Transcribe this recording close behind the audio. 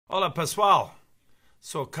Olá pessoal,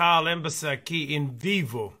 sou Carl Emberson aqui em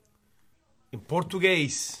vivo, em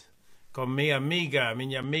português, com minha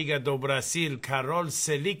amiga do Brasil, Carol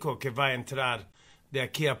Celico, que vai entrar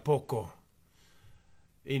daqui a pouco.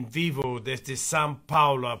 Em vivo desde São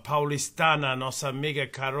Paulo, a paulistana, nossa amiga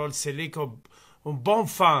Carol Celico, um bom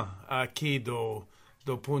fã aqui do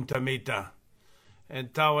Punta Mita.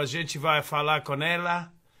 Então a gente vai falar com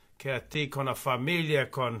ela, que é aqui com a família,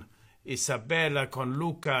 com Isabela, com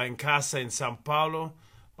Luca em casa em São Paulo.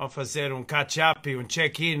 Vamos fazer um catch-up, um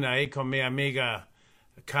check-in aí com minha amiga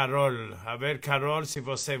Carol. A ver, Carol, se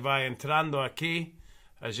você vai entrando aqui,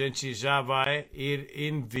 a gente já vai ir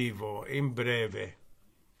em vivo, em breve.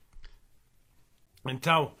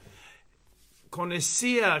 Então,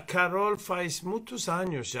 conheci a Carol faz muitos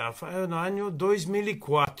anos já, foi no ano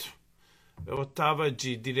 2004. Eu estava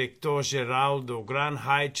de diretor-geral do Grand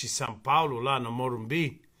Hyatt São Paulo, lá no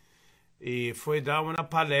Morumbi, e fui dar uma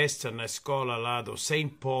palestra na escola lá do St.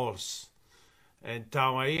 Paul's.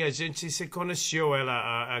 Então aí a gente se conheceu.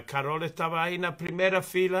 A Carol estava aí na primeira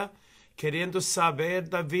fila querendo saber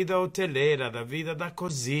da vida hoteleira, da vida da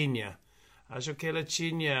cozinha. Acho que ela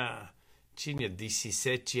tinha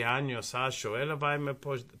 17 anos, acho. Ela vai me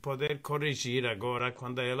poder corrigir agora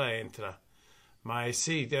quando ela entra. Mas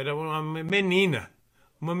sim, era uma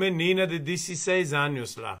menina de 16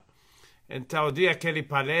 anos lá. Então, dei aquela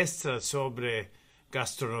palestra sobre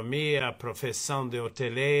gastronomia, profissão de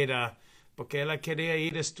hoteleira, porque ela queria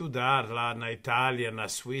ir estudar lá na Itália, na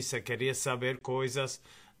Suíça, queria saber coisas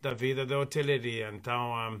da vida da hoteleria.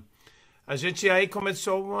 Então, a gente aí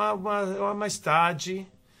começou uma amizade.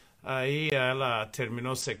 Aí ela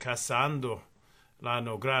terminou se casando lá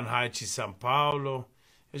no Grand Hyatt São Paulo.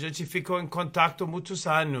 A gente ficou em contato muitos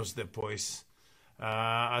anos depois.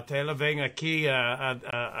 Até ela vem aqui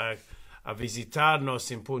a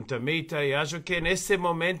visitar-nos em Punta Mita e acho que nesse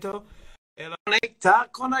momento ela está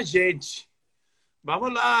com a gente.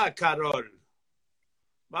 Vamos lá, Carol.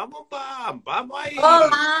 Vamos aí.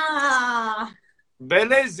 Olá!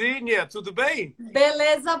 Belezinha, tudo bem?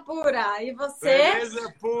 Beleza pura. E você?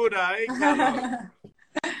 Beleza pura, hein, Carol?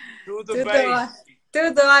 Tudo Tudo, bem?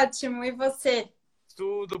 tudo ótimo. E você?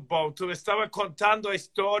 Tudo bom. Tu estava contando a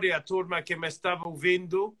história, a turma que me estava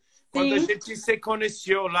ouvindo, quando a Sim, gente se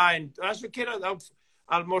conheceu lá. Acho que era,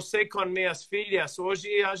 almocei com minhas filhas.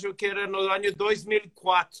 Hoje acho que era no ano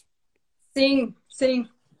 2004. sim.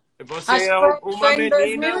 Você Acho é que uma foi em uma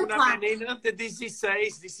 2004. menina de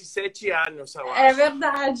 16, 17 anos, eu É acho.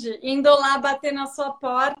 verdade. Indo lá bater na sua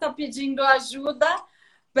porta pedindo ajuda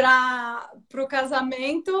para o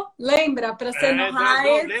casamento. Lembra? Para ser no Não,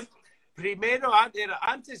 Hyatt. lembro. Primeiro, era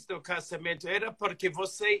antes do casamento, era porque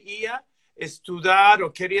você ia estudar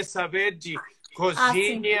ou queria saber de Ah, sim.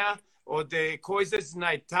 cozinha ou de coisas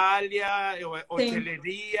na Itália, ou Sim.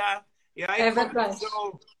 hoteleria. E aí É verdade.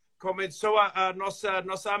 começou a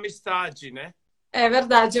nossa amizade, né? É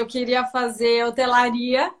verdade. Eu queria fazer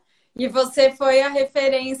hotelaria e você foi a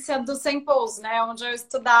referência do St. Paul's, né? Onde eu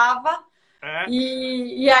estudava. É,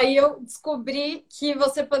 E aí eu descobri que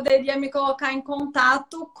você poderia me colocar em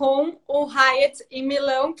contato com o Hyatt em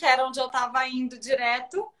Milão, que era onde eu estava indo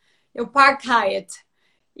direto, o Park Hyatt.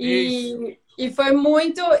 isso. E foi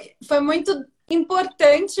muito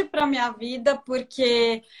importante para a minha vida,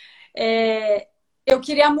 porque eu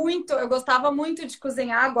gostava muito de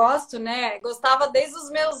cozinhar, gosto, né? Gostava desde os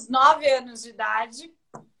meus 9 anos de idade,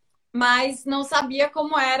 mas não sabia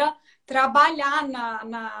como era trabalhar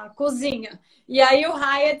na cozinha. E aí o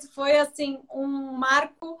Hyatt foi assim um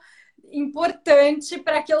marco importante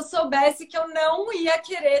para que eu soubesse que eu não ia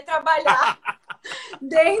querer trabalhar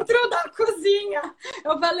dentro da cozinha.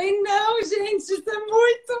 Eu falei, não, gente, isso é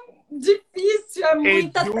muito difícil, é É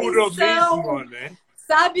muita duro mesmo, tensão. né?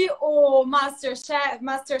 Sabe o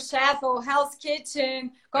Masterchef ou Hell's Kitchen,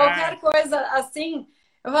 É. qualquer coisa assim?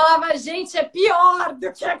 Eu falava, gente, é pior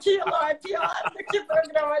do que aquilo, é pior do que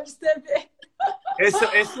programa de TV.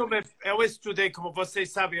 Eu estudei, como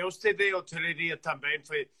vocês sabem, eu estudei hoteleria também,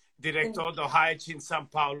 fui Sim, diretor do Hyatt em São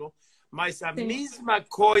Paulo, mas a sim. mesma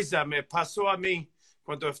coisa me passou a mim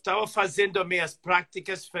quando eu estava fazendo minhas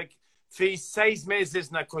práticas, fiz 6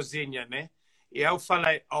 meses na cozinha, né? E eu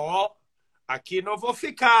falei, aqui não vou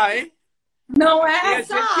ficar, hein? Não Aqui é a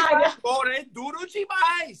essa gente vai área. embora, é duro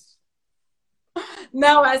demais.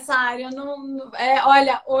 Não, essa área não.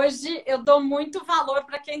 Olha, hoje eu dou muito valor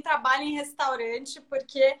para quem trabalha em restaurante,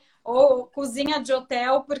 porque ou cozinha de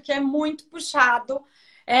hotel, porque é muito puxado,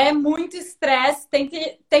 é muito estresse,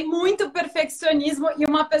 tem muito perfeccionismo, e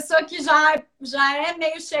uma pessoa que já é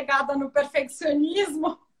meio chegada no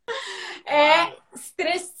perfeccionismo É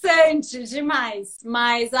estressante demais.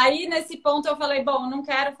 Mas aí, nesse ponto, eu falei, bom, não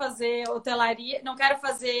quero fazer hotelaria, não quero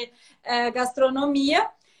fazer gastronomia.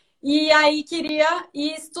 E aí queria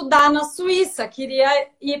ir estudar na Suíça,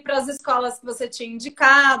 queria ir para as escolas que você tinha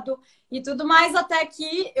indicado e tudo mais, até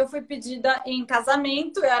que eu fui pedida em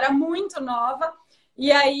casamento, eu era muito nova,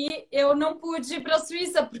 e aí eu não pude ir para a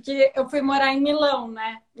Suíça, porque eu fui morar em Milão,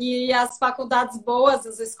 né? E as faculdades boas,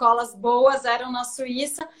 as escolas boas eram na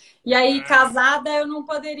Suíça, e aí casada eu não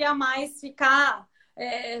poderia mais ficar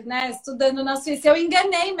né, estudando na Suíça. Eu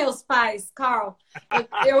enganei meus pais, Carl.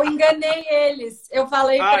 Eu enganei eles. Eu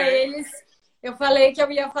falei para eles, eu falei que eu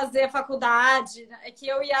ia fazer faculdade, que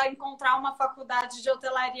eu ia encontrar uma faculdade de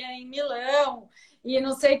hotelaria em Milão e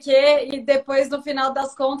não sei o quê. E depois, no final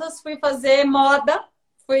das contas, fui fazer moda.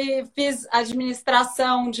 Fiz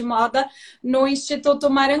administração de moda no Instituto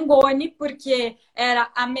Marangoni, porque era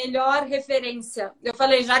a melhor referência. Eu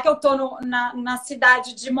falei, já que eu estou na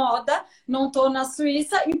cidade de moda, não estou na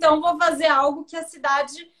Suíça, então vou fazer algo que a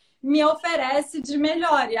cidade me oferece de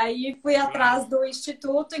melhor. E aí fui atrás do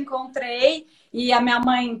Instituto, encontrei, e a minha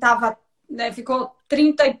mãe estava, né, ficou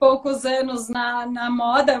 30 e poucos anos na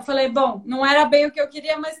moda. Eu falei, bom, não era bem o que eu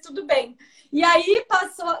queria, mas tudo bem. E aí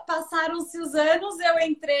passaram-se os anos, eu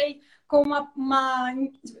entrei com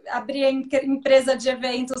abri a empresa de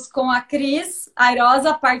eventos com a Cris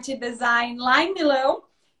Airosa, parte design lá em Milão,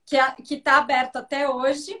 que está aberto até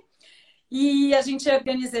hoje. E a gente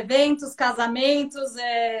organiza eventos, casamentos,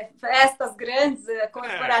 festas grandes,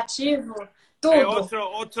 corporativo, tudo. É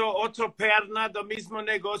outro perna do mesmo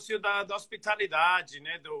negócio da hospitalidade,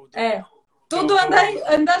 né? Tudo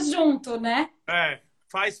anda junto, né?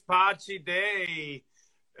 Faz parte de...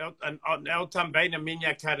 Eu também, na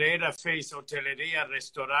minha carreira, fiz hotelaria,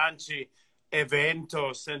 restaurante,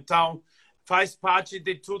 eventos. Então, faz parte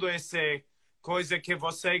de tudo essa coisa que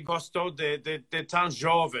você gostou de tão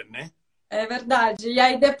jovem, né? É verdade. E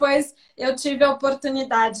aí, depois, eu tive a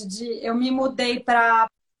oportunidade eu me mudei para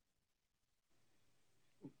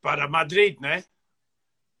Madrid, né?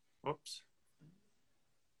 Ops.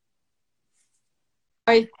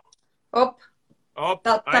 Oi. Opa.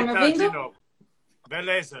 Opa, Tá me ouvindo? de novo.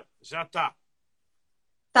 Beleza, já tá.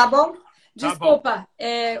 Tá bom? Desculpa,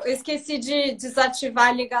 eu esqueci de desativar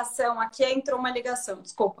a ligação. Aqui entrou uma ligação,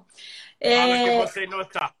 desculpa. Fala que você não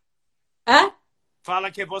está. Hã?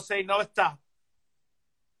 Fala que você não está.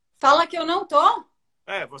 Fala que eu não tô?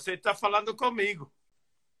 Você está falando comigo.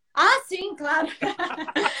 Ah, sim, claro.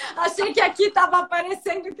 Achei que aqui estava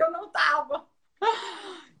aparecendo que eu não estava.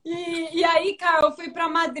 E aí, cara, eu fui para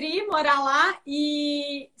Madrid morar lá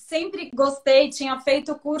e sempre gostei. Tinha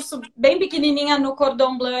feito curso bem pequenininha no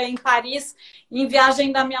Cordon Bleu em Paris, em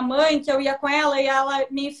viagem da minha mãe, que eu ia com ela e ela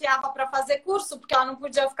me enfiava para fazer curso, porque ela não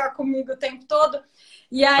podia ficar comigo o tempo todo.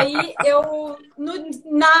 E aí eu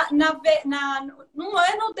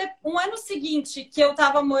um ano seguinte que eu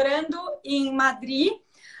estava morando em Madrid,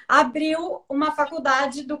 abriu uma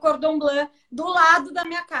faculdade do Cordon Bleu do lado da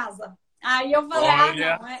minha casa. Aí eu falei,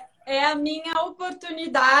 não, é a minha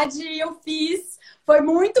oportunidade, e eu fiz. Foi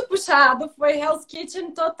muito puxado, foi Hell's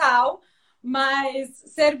Kitchen total, mas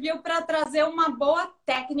serviu para trazer uma boa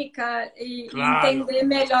técnica e entender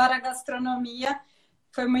melhor a gastronomia.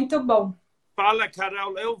 Foi muito bom. Fala,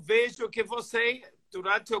 Carol, eu vejo que você,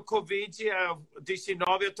 durante o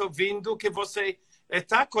Covid-19, eu estou vendo que você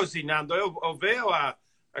está cozinhando. Eu vejo a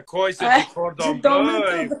coisa de Cordon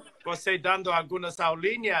Bleu, você dando algumas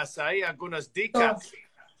aulinhas aí, algumas dicas.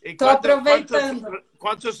 Estou aproveitando.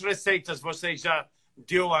 Quantas receitas você já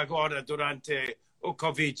deu agora durante o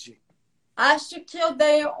Covid? Acho que eu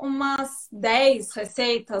dei umas 10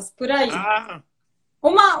 receitas por aí.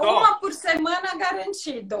 Uma por semana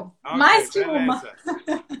garantido. Okay, mais que uma.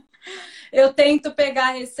 Eu tento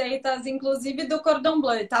pegar receitas, inclusive do Cordon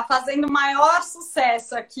Bleu. Está fazendo maior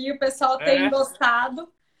sucesso aqui, o pessoal tem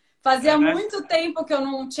gostado. Fazia muito tempo que eu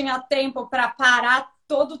não tinha tempo para parar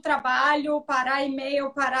todo o trabalho, parar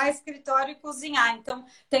e-mail, parar escritório e cozinhar. Então,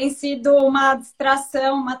 tem sido uma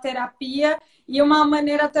distração, uma terapia e uma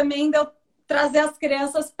maneira também de eu trazer as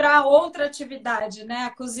crianças para outra atividade, né?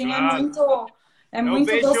 A cozinha é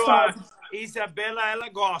muito gostosa. A Isabela, ela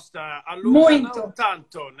gosta. A Luca muito. Não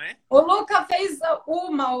tanto, né? O Luca fez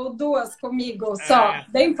uma ou duas comigo só,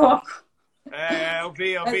 bem pouco. Eu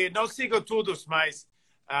vi. Não sigo todos, mas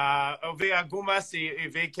eu vi algumas e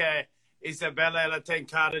vi que a Isabela, ela tem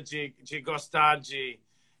cara de gostar de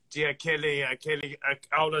aquele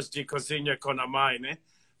aulas de cozinha com a mãe, né?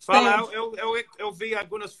 Fala, eu vi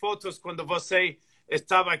algumas fotos quando você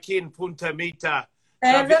estava aqui em Punta Mita.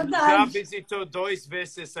 Verdade. Já visitou 2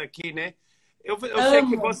 vezes aqui, né? Eu sei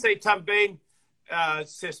que você também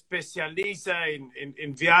se especializa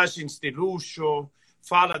em viagens de luxo,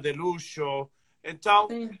 fala de luxo. Então,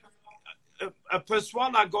 Sim. a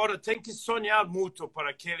pessoa agora tem que sonhar muito para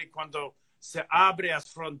aquele quando se abre as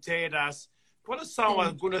fronteiras. Quais são Sim.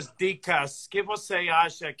 algumas dicas que você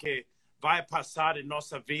acha que vai passar em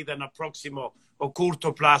nossa vida no próximo ou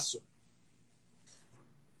curto prazo?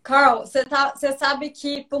 Carl, você sabe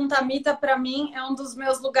que Punta Mita, para mim, é um dos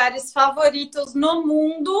meus lugares favoritos no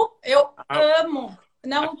mundo. Eu Ah, amo.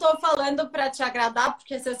 Não estou falando para te agradar,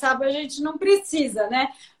 porque você sabe, a gente não precisa,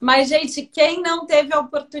 né? Mas, gente, quem não teve a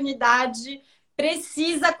oportunidade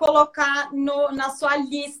precisa colocar na sua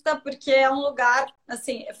lista, porque é um lugar,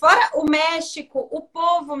 assim, fora o México, o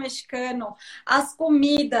povo mexicano, as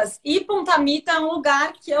comidas, e Punta Mita é um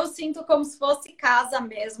lugar que eu sinto como se fosse casa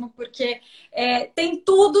mesmo, porque tem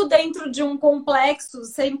tudo dentro de um complexo.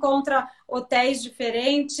 Você encontra hotéis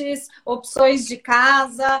diferentes, opções de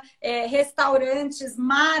casa, restaurantes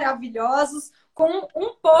maravilhosos, com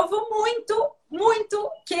um povo muito, muito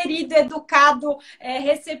querido, educado,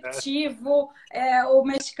 receptivo. O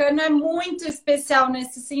mexicano é muito especial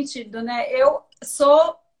nesse sentido, né? Eu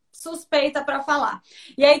sou suspeita para falar.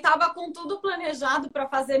 E aí estava com tudo planejado para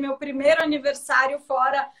fazer meu primeiro aniversário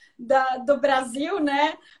fora do Brasil,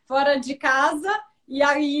 né? Fora de casa. E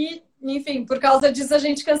aí, enfim, por causa disso a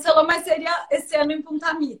gente cancelou, mas seria esse ano em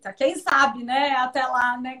Punta Mita. Quem sabe, né? Até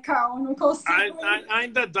lá, né, Carl? Não consigo ir.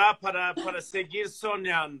 Ainda dá para seguir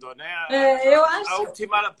sonhando, né? Eu A acho.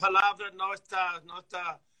 última palavra não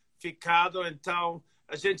está ficado, então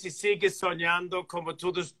a gente segue sonhando como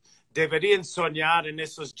todos deveriam sonhar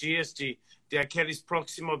nesses dias de aquelas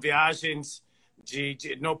próximas viagens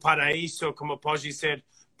no paraíso, como pode ser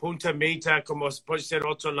Punta Mita, como pode ser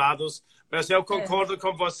outros lados. Mas eu concordo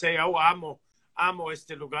com você, eu amo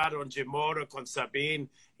este lugar onde moro com Sabine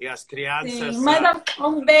e as Sim, crianças. manda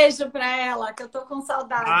um beijo para ela, que eu tô com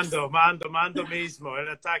saudades. Mando mesmo.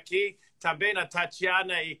 Ela está aqui. Também a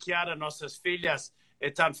Tatiana e Kiara, nossas filhas,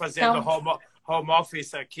 estão fazendo Então, home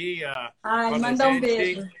office aqui ai, com a manda um gente.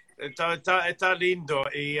 beijo. Então, tá lindo.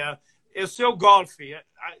 E eu sou golfe.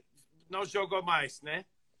 Não jogo mais, né?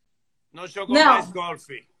 Não jogo mais Não,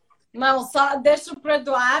 golfe. não, só deixo pro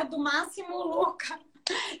Eduardo, máximo o Luca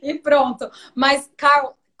e pronto. Mas,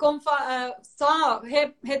 Carl, só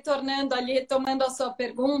retornando ali, retomando a sua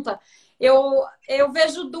pergunta, eu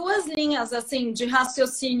vejo duas linhas assim de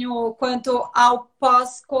raciocínio quanto ao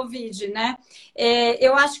pós-Covid, né?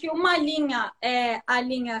 Eu acho que uma linha é a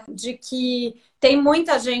linha de que tem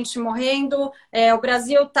muita gente morrendo, o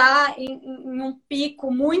Brasil está em um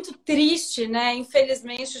pico muito triste, né?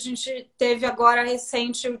 Infelizmente, a gente teve agora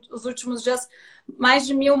recente, os últimos dias, mais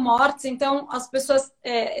de 1.000 mortes. Então, as pessoas.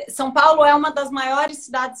 São Paulo é uma das maiores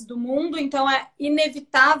cidades do mundo, então é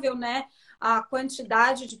inevitável, né? A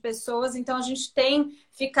quantidade de pessoas. Então, a gente tem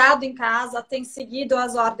ficado em casa, tem seguido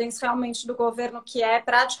as ordens realmente do governo, que é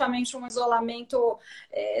praticamente um isolamento,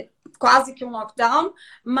 quase que um lockdown,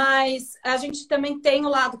 mas a gente também tem o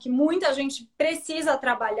lado que muita gente precisa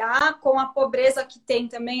trabalhar, com a pobreza que tem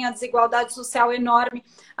também, a desigualdade social enorme.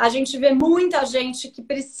 A gente vê muita gente que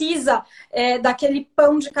precisa daquele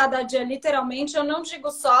pão de cada dia, literalmente. Eu não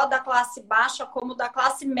digo só da classe baixa, como da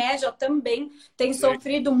classe média também tem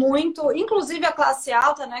sofrido muito, inclusive a classe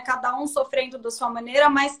alta, né? Cada um sofrendo da sua maneira,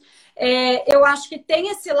 mas eu acho que tem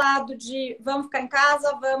esse lado de vamos ficar em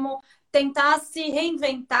casa, vamos tentar se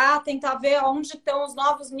reinventar, tentar ver onde estão os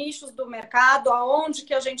novos nichos do mercado, aonde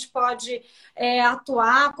que a gente pode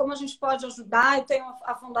atuar, como a gente pode ajudar. Eu tenho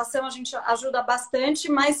a fundação, a gente ajuda bastante,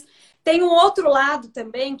 mas tem um outro lado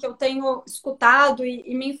também que eu tenho escutado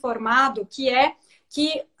e me informado, que é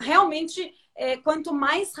que realmente quanto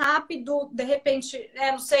mais rápido, de repente,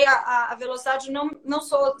 não sei a velocidade, não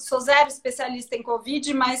sou zero especialista em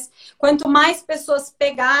Covid, mas quanto mais pessoas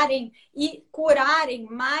pegarem e curarem,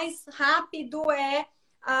 mais rápido é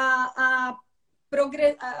a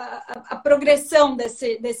progressão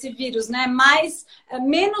desse vírus, né?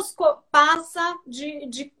 Menos passa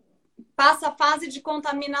a fase de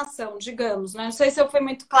contaminação, digamos, né? Não sei se eu fui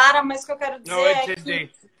muito clara, mas o que eu quero dizer Não é entendi.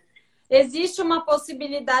 que existe uma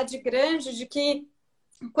possibilidade grande de que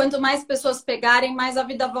quanto mais pessoas pegarem, mais a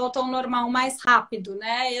vida volta ao normal mais rápido,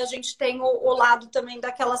 né? E a gente tem o lado também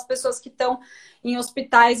daquelas pessoas que estão em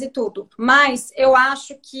hospitais e tudo. Mas eu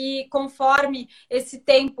acho que conforme esse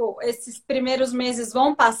tempo, esses primeiros meses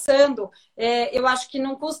vão passando, eu acho que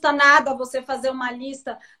não custa nada você fazer uma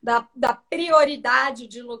lista da prioridade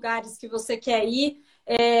de lugares que você quer ir.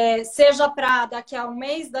 seja para daqui a um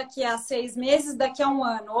mês, daqui a 6 meses, daqui a um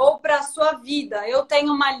ano, ou para a sua vida. Eu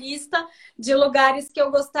tenho uma lista de lugares que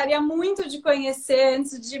eu gostaria muito de conhecer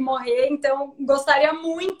antes de morrer, então gostaria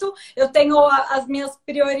muito, eu tenho as minhas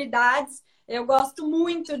prioridades. Eu gosto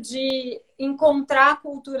muito de encontrar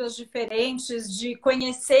culturas diferentes, de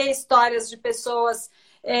conhecer histórias de pessoas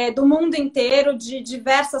do mundo inteiro, de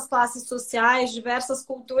diversas classes sociais, diversas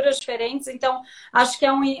culturas diferentes. Então, acho que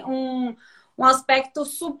é um aspecto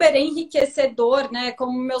super enriquecedor, né?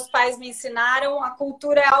 Como meus pais me ensinaram, a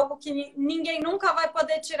cultura é algo que ninguém nunca vai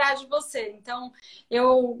poder tirar de você. Então,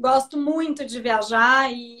 eu gosto muito de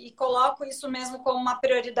viajar e coloco isso mesmo como uma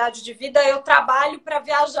prioridade de vida. Eu trabalho para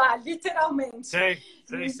viajar, literalmente. Sim.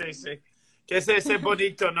 Que esse é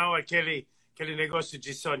bonito, não? Aquele negócio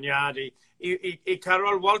de sonhar. E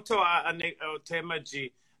Carol, volto ao tema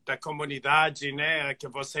da comunidade, né? Que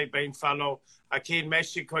você bem falou. Aqui em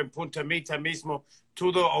México, em Punta Mita mesmo,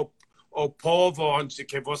 tudo o povo onde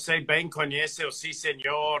que você bem conhece, o Sim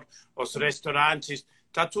Senhor, os restaurantes,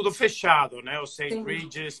 está tudo fechado, né? Os St.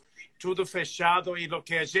 Regis, tudo fechado. E o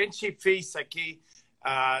que a gente fez aqui,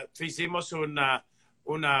 fizemos uma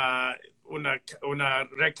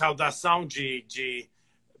recaudação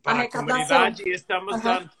para a comunidade. Estamos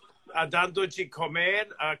dando de comer,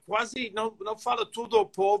 quase, não falo tudo o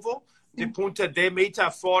povo de Punta de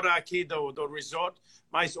Mita, fora aqui do resort,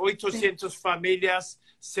 mas 800 famílias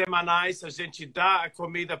semanais, a gente dá a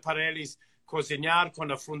comida para eles cozinhar com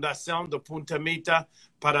a fundação do Punta Mita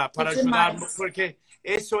para ajudar, porque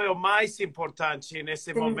isso é o mais importante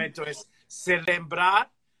nesse momento, é se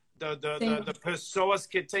lembrar de pessoas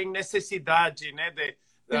que têm necessidade, né,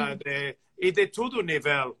 e de todo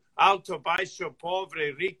nível, alto, baixo,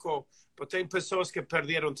 pobre, rico, tem pessoas que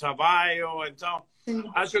perderam trabalho, então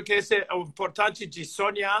acho que é o importante de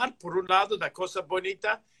sonhar, por um lado, da coisa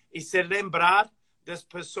bonita e se lembrar das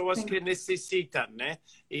pessoas que necessitam, né?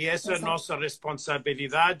 E essa é a nossa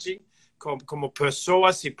responsabilidade como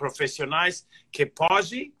pessoas e profissionais que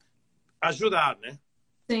podem ajudar, né?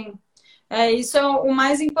 Sim. Isso é o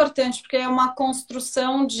mais importante, porque é uma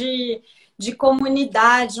construção de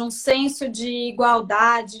comunidade, um senso de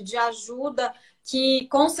igualdade, de ajuda, que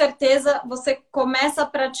com certeza você começa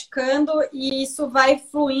praticando e isso vai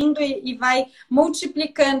fluindo e vai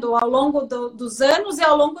multiplicando ao longo dos anos e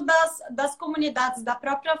ao longo das comunidades, da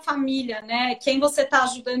própria família, né? Quem você está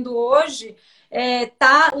ajudando hoje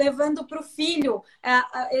está levando para o filho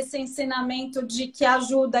esse ensinamento de que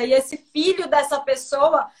ajuda. E esse filho dessa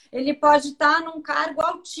pessoa, ele pode estar num cargo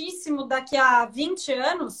altíssimo daqui a 20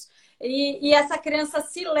 anos. E essa criança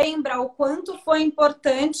se lembra o quanto foi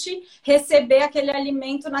importante receber aquele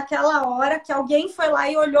alimento naquela hora que alguém foi lá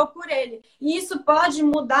e olhou por ele. E isso pode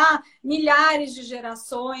mudar milhares de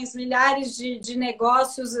gerações, milhares de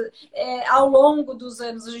negócios ao longo dos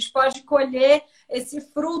anos. A gente pode colher esse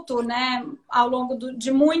fruto, né, ao longo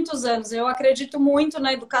de muitos anos. Eu acredito muito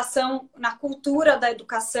na educação, na cultura da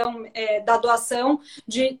educação, da doação,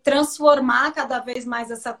 de transformar cada vez mais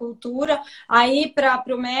essa cultura. Aí para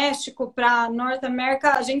o México, para Norte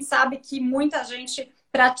América, a gente sabe que muita gente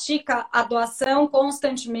pratica a doação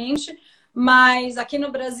constantemente, mas aqui no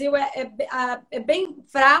Brasil é bem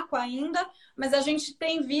fraco ainda, mas a gente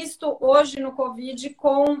tem visto hoje no Covid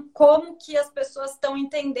como que as pessoas estão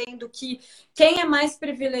entendendo que quem é mais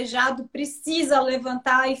privilegiado precisa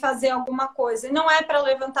levantar e fazer alguma coisa. E não é para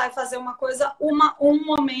levantar e fazer uma coisa um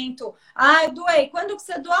momento. Eu doei. Quando que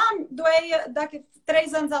você doou? Doei daqui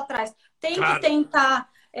 3 anos atrás. Tem que tentar.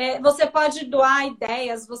 Você pode doar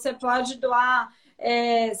ideias, você pode doar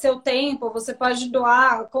seu tempo, você pode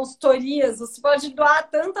doar consultorias, você pode doar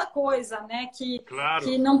tanta coisa, né? Que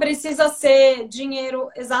não precisa ser dinheiro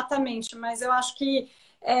exatamente, mas eu acho que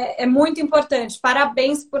é muito importante.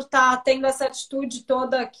 Parabéns por estar tendo essa atitude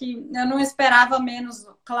toda que eu não esperava menos,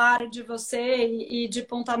 claro, de você e de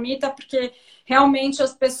Punta Mita, porque realmente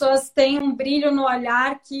as pessoas têm um brilho no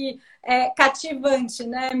olhar que é cativante,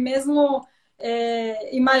 né? Mesmo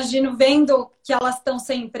imagino vendo que elas estão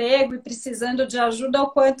sem emprego e precisando de ajuda,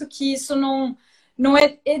 o quanto que isso não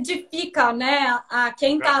edifica, né, a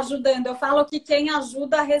quem está ajudando. Eu falo que quem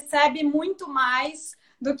ajuda recebe muito mais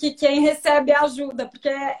do que quem recebe ajuda, porque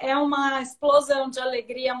é uma explosão de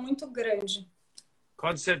alegria muito grande.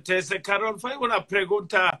 Com certeza, Carol, foi uma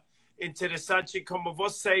pergunta interessante como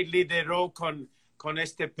você liderou com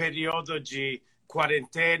este período de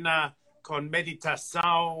quarentena, com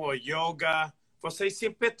meditação ou yoga. Você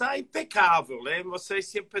sempre está impecável, né? Você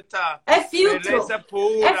sempre está... É filtro. Beleza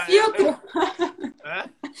pura. É filtro.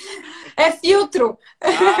 É filtro.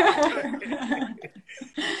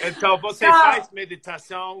 Então, você faz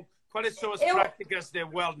meditação. Quais são as práticas de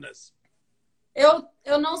wellness?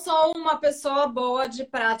 Eu não sou uma pessoa boa de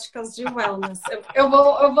práticas de wellness. Eu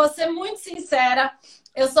vou ser muito sincera.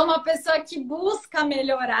 Eu sou uma pessoa que busca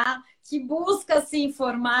melhorar, que busca se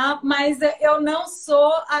informar, mas eu não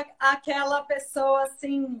sou aquela pessoa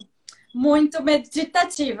assim muito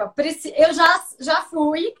meditativa. Eu já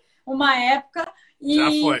fui uma época Já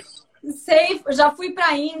e foi. sei, já fui para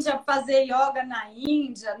a Índia fazer yoga na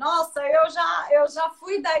Índia. Nossa, eu já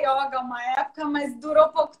fui da yoga uma época, mas durou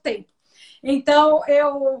pouco tempo. Então,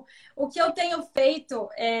 o que eu tenho feito,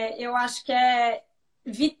 eu acho que é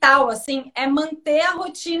vital, assim, é manter a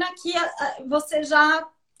rotina que você já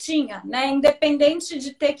tinha, né? Independente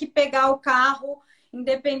de ter que pegar o carro,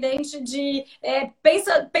 independente de...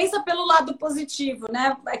 pensa pelo lado positivo,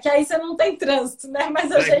 né? É que aí você não tem trânsito, né?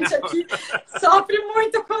 Mas a gente aqui sofre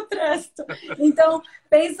muito com o trânsito. Então,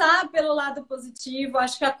 pensar pelo lado positivo,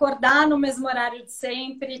 acho que acordar no mesmo horário de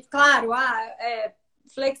sempre. Claro,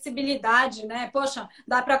 flexibilidade, né? Poxa,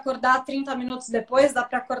 dá para acordar 30 minutos depois, dá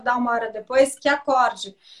para acordar uma hora depois, que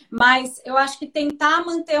acorde. Mas eu acho que tentar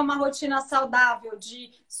manter uma rotina saudável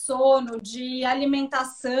de sono, de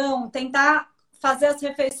alimentação, tentar fazer as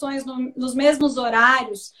refeições nos mesmos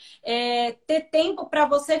horários, ter tempo para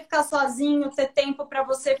você ficar sozinho, ter tempo para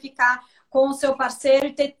você ficar com o seu parceiro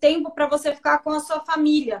e ter tempo para você ficar com a sua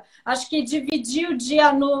família. Acho que dividir o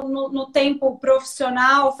dia no tempo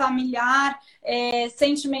profissional, familiar,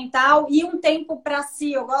 sentimental e um tempo para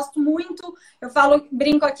si. Eu gosto muito, eu falo,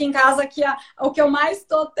 brinco aqui em casa que o que eu mais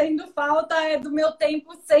estou tendo falta é do meu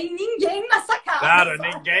tempo sem ninguém nessa casa. Claro,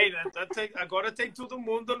 sabe? ninguém, né? Agora tem todo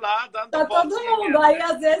mundo lá dando Tá todo voltinha, mundo. né? Aí,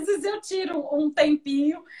 às vezes, eu tiro um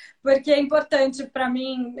tempinho, porque é importante para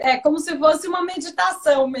mim. É como se fosse uma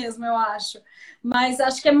meditação mesmo, eu acho. Mas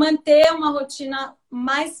acho que é manter uma rotina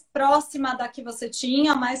mais próxima da que você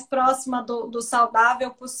tinha, mais próxima do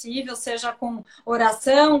saudável possível, seja com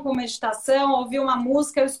oração, com meditação, ouvir uma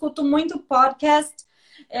música. Eu escuto muito podcast.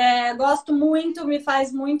 Gosto muito, me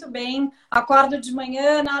faz muito bem. Acordo de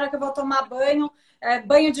manhã, na hora que eu vou tomar banho.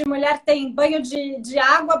 Banho de mulher tem banho de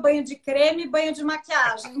água, banho de creme, banho de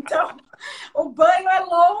maquiagem. Então, o banho é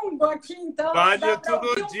longo aqui, então dá Banho para ouvir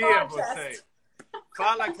todo um dia, podcast. você.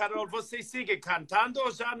 Fala, Carol, você sigue cantando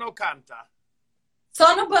ou já não canta?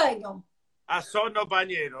 Só no banho. Ah, só no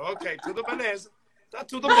banheiro. Ok, tudo beleza. Tá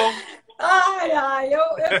tudo bom.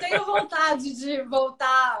 Eu tenho vontade de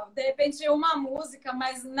voltar, de repente, uma música,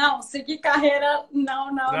 mas não, seguir carreira,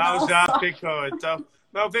 não, não, Não, não. já Só. ficou. Então,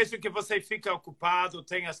 eu vejo que você fica ocupado,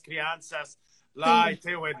 tem as crianças lá e Sim,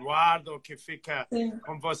 tem o Eduardo que fica sim.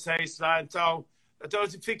 com vocês lá. Então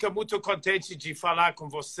fica muito contente de falar com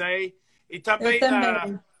você. E Eu também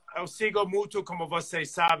também. eu sigo muito, como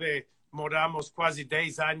vocês sabem, moramos quase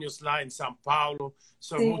 10 anos lá em São Paulo.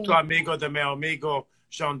 Sou muito Sim. amigo do meu amigo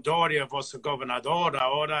João Dória, vosso governador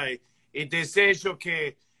agora, e desejo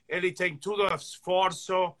que ele tenha todo o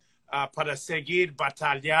esforço para seguir Sim.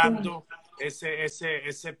 batalhando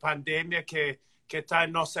essa pandemia que está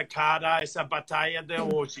em nossa cara, essa batalha de Sim.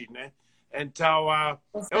 hoje, né? Então,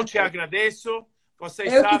 Com eu te certeza. agradeço.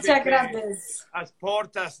 Vocês Eu que te sabem que agradeço. as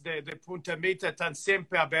portas de Punta Mita estão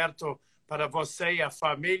sempre abertas para você e a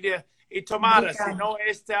família. E tomara, se Obrigada. não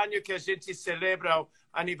este ano que a gente celebra o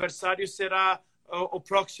aniversário, será o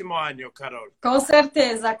próximo ano, Carol. Com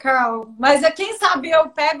certeza, Carl. Mas quem sabe eu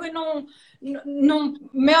pego e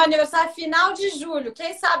meu aniversário é final de julho.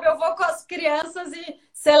 Quem sabe eu vou com as crianças e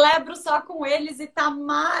celebro só com eles e tá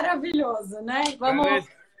maravilhoso, né? Vamos, Beleza?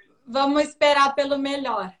 vamos esperar pelo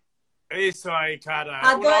melhor. Isso aí, cara.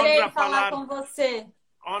 Uma Adorei honra falar falar. com você.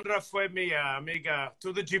 Honra foi minha, amiga.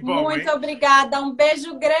 Tudo de bom, Muito hein? obrigada. Um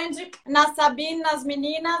beijo grande na Sabine, nas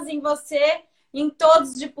meninas, em você, em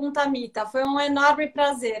todos de Punta Mita. Foi um enorme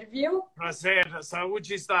prazer, viu? Prazer.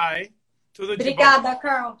 Saúde está, hein? Tudo de bom. Obrigada,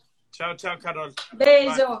 Carl. Tchau, tchau, Carol. Bye.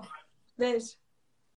 Beijo. Beijo.